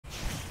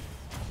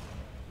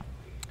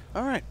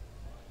Alright.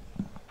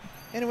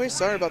 Anyway,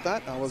 sorry about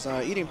that. I was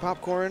eating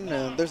popcorn,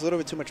 and there's a little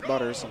bit too much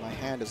butter, so my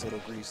hand is a little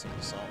greasy,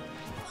 so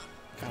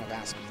kind of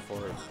asking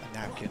for a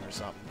napkin or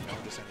something, you know,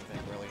 just anything,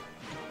 really.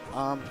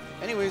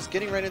 Anyways,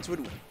 getting right into it,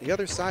 the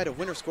other side of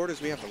winner's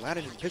quarters, we have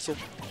Vuhladdin and Pixel.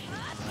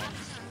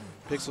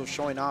 Pixel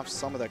showing off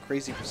some of that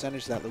crazy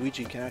percentage that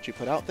Luigi can actually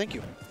put out. Thank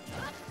you.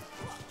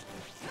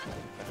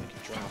 I can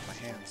dry off my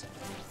hands.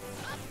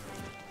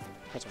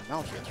 That's my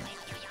mouth here.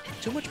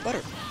 Too much butter.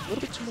 A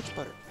little bit too much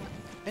butter.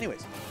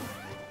 Anyways.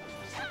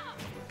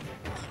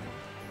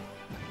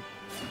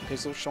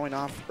 Pixel showing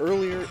off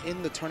earlier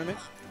in the tournament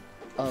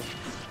of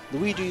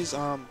Luigi's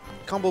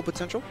combo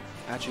potential.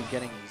 Actually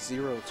getting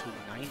 0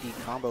 to 90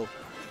 combo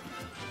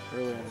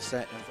earlier in the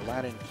set. And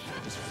Vuhladdin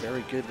is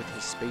very good with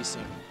his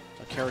spacing.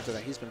 A character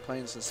that he's been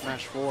playing since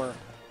Smash 4.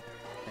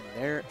 And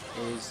there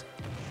is...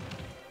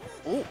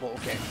 Oh, well,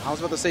 okay. I was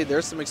about to say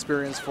there's some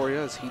experience for you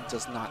as he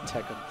does not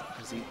tech a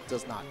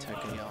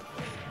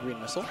green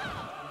missile.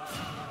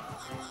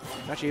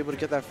 Actually able to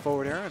get that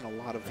forward air and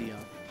a lot of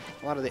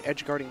the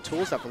edge guarding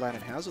tools that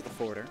Vuhladdin has with the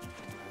forward air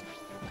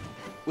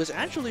was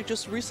actually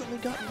just recently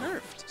got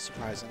nerfed,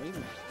 surprisingly.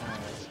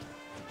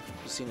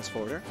 Lucina's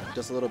forward air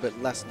does a little bit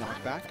less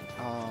knockback.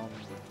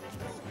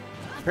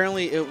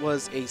 Apparently it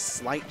was a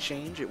slight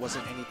change. It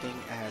wasn't anything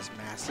as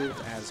massive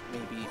as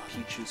maybe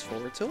Pichu's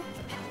forward tilt.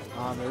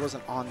 It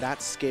wasn't on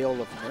that scale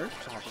of nerf.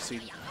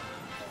 Obviously,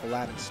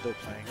 Vuhladdin's still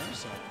playing her,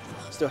 so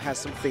still has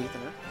some faith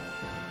in her.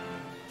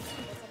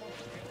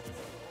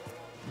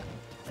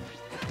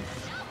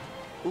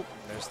 Oop,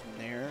 there's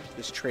the Nair.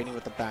 Just trading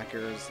with the back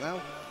airs.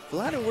 Now,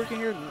 Vuhladdin working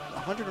here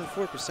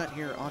 104%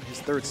 here on his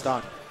third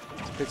stock.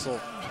 Pixel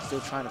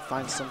still trying to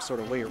find some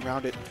sort of way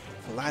around it.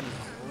 Vuhladdin,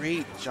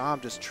 great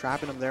job just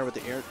trapping him there with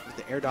the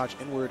air dodge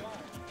inward.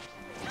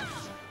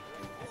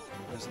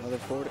 There's another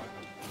forward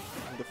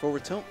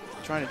tilt.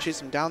 Trying to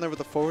chase him down there with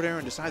the forward air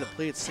and decide to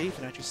play it safe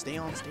and actually stay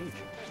on stage.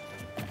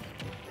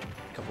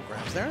 A couple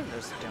grabs there, and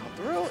there's the down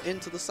throw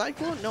into the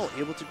cyclone. No,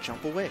 able to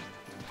jump away.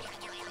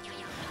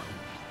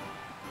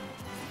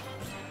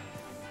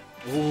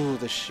 Ooh,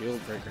 the shield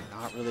breaker,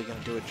 not really going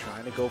to do it.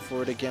 Trying to go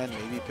for it again.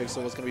 Maybe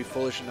Pixel was going to be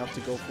foolish enough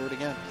to go for it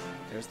again.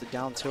 There's the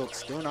down tilt.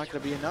 Still not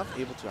going to be enough.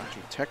 Able to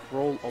actually tech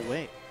roll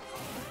away.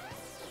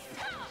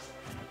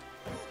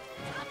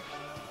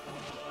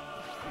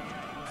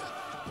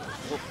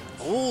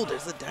 Oh,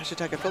 there's the dash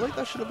attack. I feel like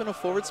that should have been a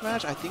forward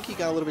smash. I think he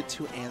got a little bit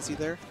too antsy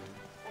there.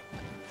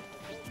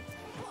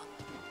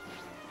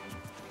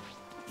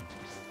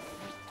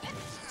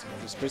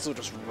 Pixel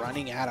just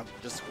running at him,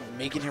 just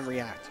making him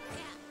react.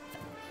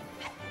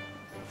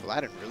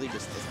 Vuhladdin really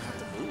just doesn't have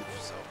to move,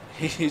 so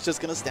he's just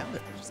gonna stand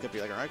there. He's just gonna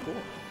be like, all right, cool,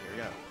 here we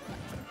go.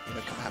 You're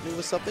gonna come at me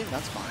with something?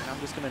 That's fine. I'm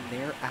just gonna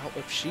nair out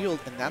of shield,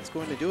 and that's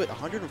going to do it.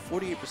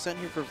 148%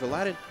 here for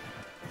Vuhladdin.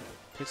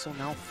 Pixel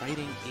now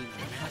fighting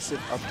a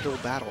massive uphill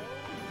battle.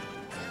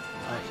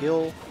 A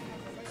hill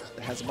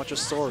that has a bunch of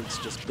swords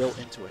just built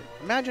into it.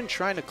 Imagine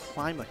trying to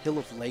climb a hill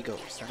of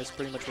Legos. That is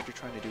pretty much what you're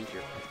trying to do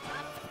here.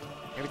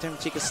 Every time you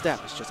take a step,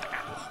 it's just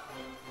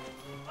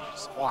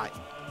why?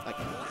 Like,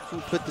 who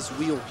put this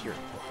wheel here?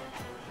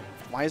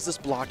 Why is this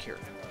block here?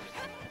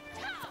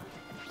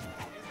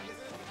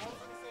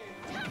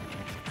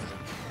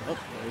 Oh,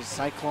 there's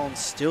Cyclone.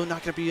 Still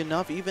not going to be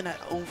enough, even at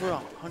over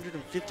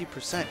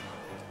 150%.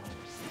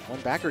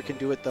 One backer can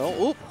do it, though.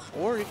 Oop,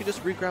 or you can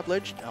just re-grab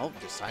ledge. No,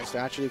 decides to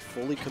actually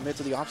fully commit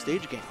to the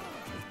off-stage game.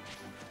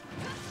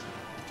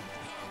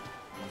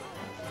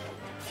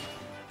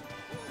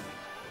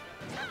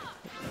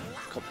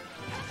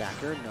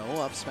 Backer,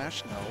 no. Up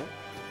smash, no.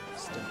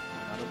 Still,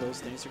 none of those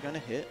things are going to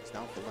hit. It's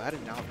now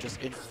Vuhladdin, now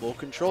just in full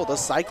control. The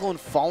Cyclone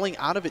falling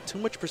out of it too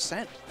much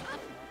percent.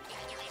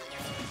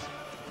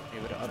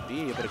 Able to up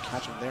B, able to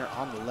catch him there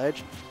on the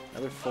ledge.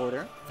 Another forward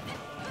air.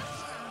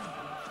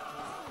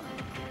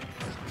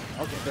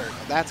 Okay, there we go.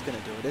 That's going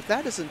to do it. If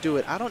that doesn't do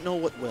it, I don't know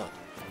what will.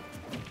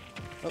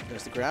 Oh,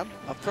 there's the grab.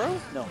 Up throw?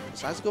 No.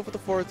 Decides to go for the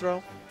forward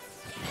throw.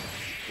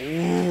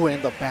 Ooh,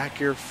 and the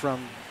back air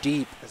from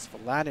deep as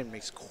Vuhladdin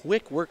makes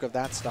quick work of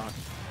that stock.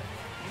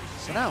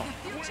 So now,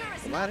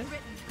 Vuhladdin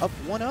up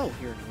 1-0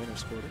 here in the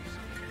winner's quarters.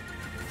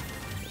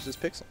 This is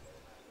Pixel.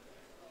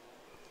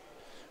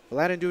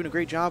 Vuhladdin doing a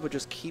great job of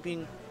just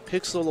keeping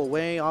Pixel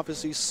away.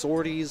 Obviously,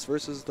 Swordies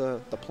versus the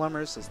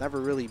Plumbers has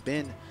never really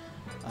been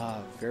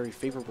a very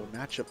favorable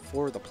matchup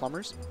for the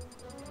Plumbers.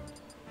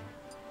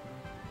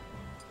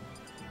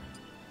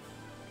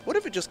 What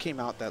if it just came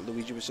out that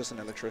Luigi was just an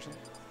electrician?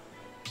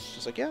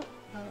 Just like, yeah,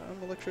 I'm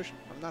an electrician.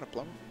 I'm not a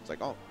plumber. It's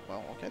like, oh,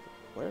 well, okay,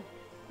 where?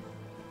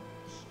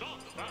 Stop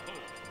battle,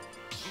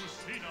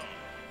 Lucina.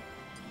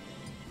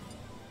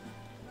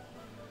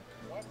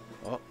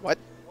 Oh, what?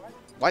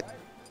 What?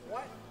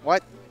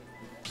 What?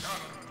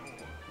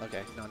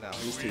 Okay, no,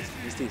 he's teasing.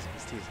 He's teasing.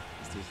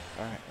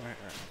 All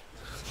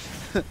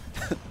right.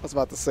 I was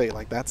about to say,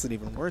 like, that's an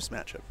even worse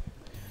matchup.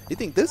 You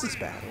think this is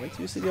bad? Wait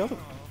till you see the other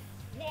one.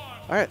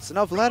 All right, so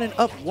now Vuhladdin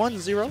up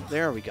 1-0.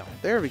 There we go.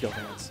 There we go,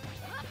 fans.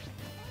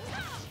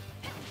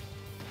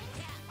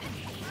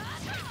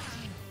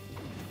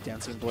 Down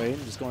balancing blade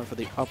and just going for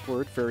the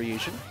upward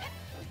variation.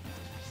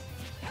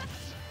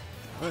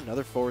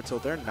 Another forward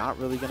tilt there, not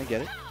really going to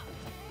get it.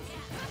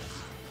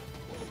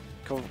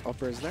 Couple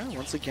up airs there.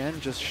 Once again,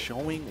 just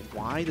showing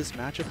why this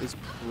matchup is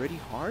pretty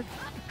hard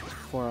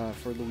for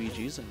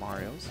Luigi's and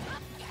Mario's.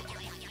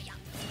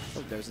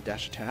 Oh, there's a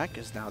dash attack,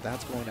 as now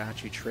that's going to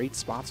actually trade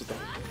spots with them.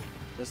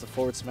 There's the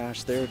forward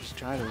smash there, just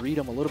trying to read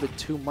him a little bit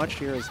too much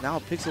here, as now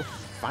Pixel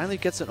finally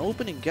gets an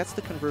opening, gets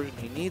the conversion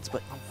he needs,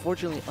 but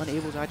unfortunately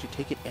unable to actually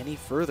take it any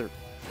further.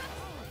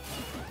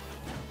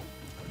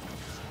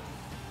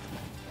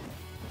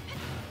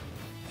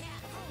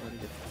 Ready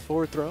to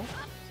forward throw.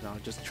 Now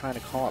just trying to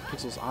call out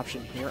Pixel's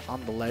option here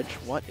on the ledge.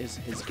 What is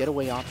his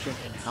getaway option,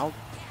 and how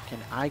can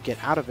I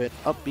get out of it?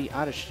 Up B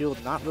out of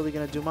shield, not really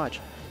going to do much.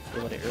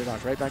 Able to air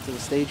dodge right back to the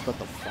stage, but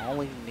the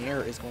falling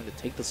nair is going to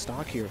take the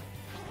stock here.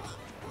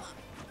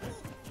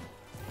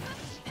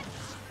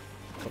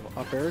 Couple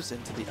up airs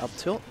into the up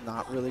tilt,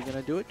 not really going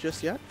to do it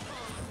just yet.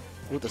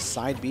 With a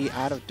side B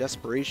out of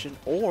desperation,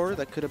 or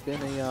that could have been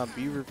a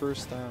B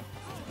reversed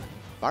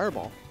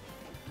fireball.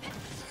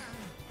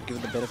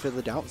 Given the benefit of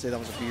the doubt, say that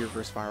was a B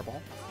reverse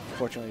fireball.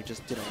 Unfortunately, it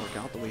just didn't work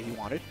out the way he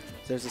wanted.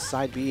 So there's a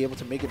side B able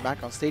to make it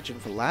back on stage,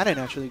 and Vuhladdin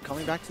actually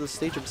coming back to the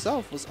stage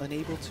himself was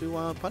unable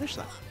to punish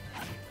that.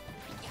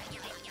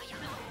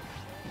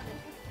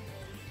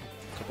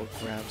 Couple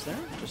grabs there,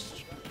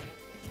 just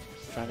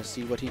trying to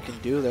see what he can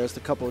do. There's the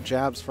couple of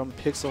jabs from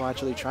Pixel,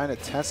 actually trying to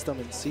test them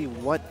and see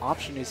what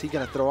option is he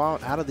going to throw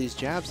out of these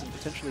jabs and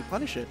potentially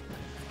punish it.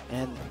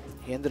 And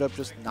he ended up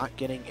just not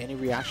getting any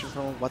reaction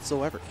from him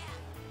whatsoever.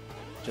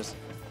 Just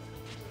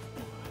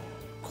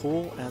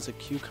cool as a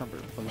cucumber,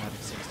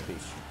 Vuhladdin seems to be.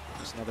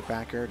 Just another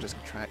back air, just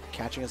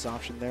catching his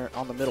option there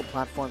on the middle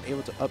platform,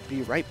 able to up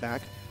B right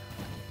back.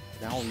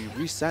 Now we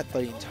reset the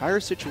entire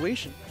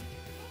situation.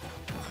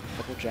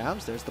 Couple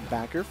jabs, there's the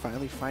backer,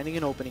 finally finding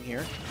an opening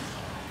here.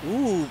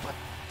 Ooh, but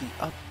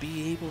the up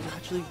B able to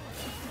actually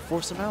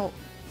force him out.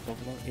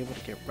 Able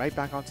to get right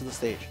back onto the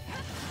stage.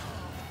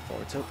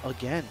 Forward tilt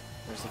again.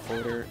 There's the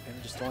forward air,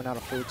 and just throwing out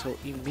a forward tilt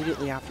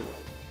immediately afterward.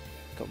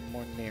 Couple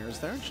more nairs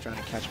there, just trying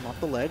to catch him off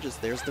the ledge, as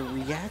there's the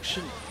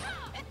reaction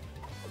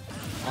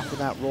off of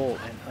that roll,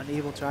 and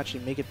unable to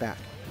actually make it back.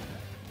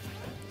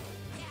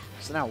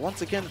 So now,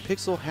 once again,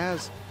 Pixel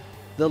has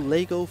the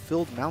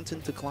Lego-filled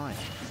mountain to climb.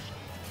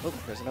 Oh,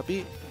 there's an up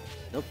B.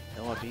 Nope,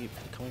 no up B.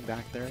 Coming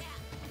back there.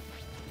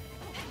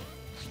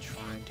 Just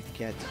trying to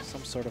get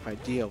some sort of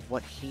idea of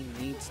what he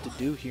needs to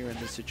do here in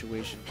this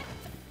situation.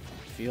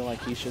 I feel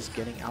like he's just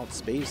getting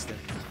outspaced, and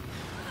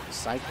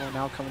Cyclone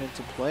now coming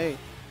into play.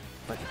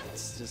 But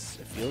it's just,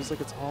 it feels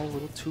like it's all a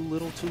little too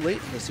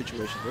late in this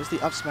situation. There's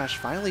the up smash,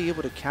 finally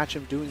able to catch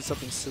him doing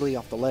something silly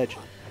off the ledge.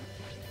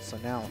 So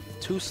now,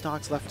 2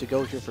 stocks left to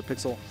go here for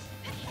Pixel.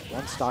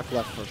 1 stock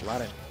left for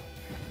Vuhladdin.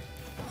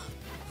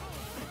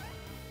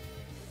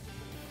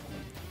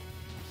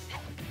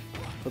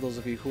 For those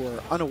of you who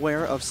are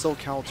unaware of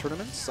SoCal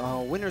tournaments,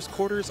 winners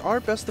quarters are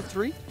best of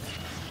 3.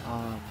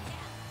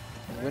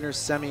 Winners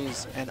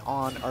semis and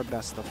on are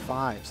best of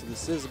 5. So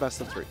this is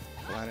best of 3.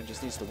 Vuhladdin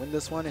just needs to win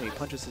this one, and he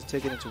punches his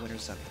ticket into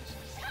winners semis.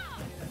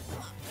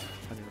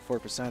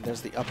 104%.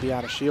 There's the up B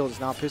out of shield. As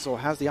now Pixel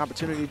has the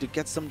opportunity to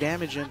get some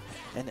damage in,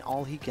 and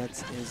all he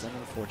gets is an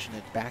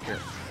unfortunate backer.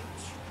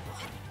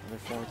 Another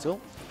forward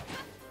tilt.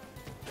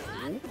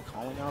 Ooh,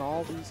 calling out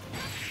all these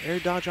air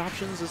dodge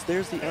options, as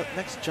there's the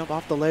next jump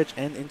off the ledge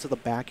and into the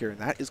backer, and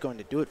that is going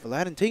to do it.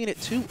 Vuhladdin taking it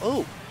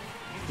 2-0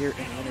 here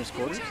in winners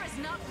quarters.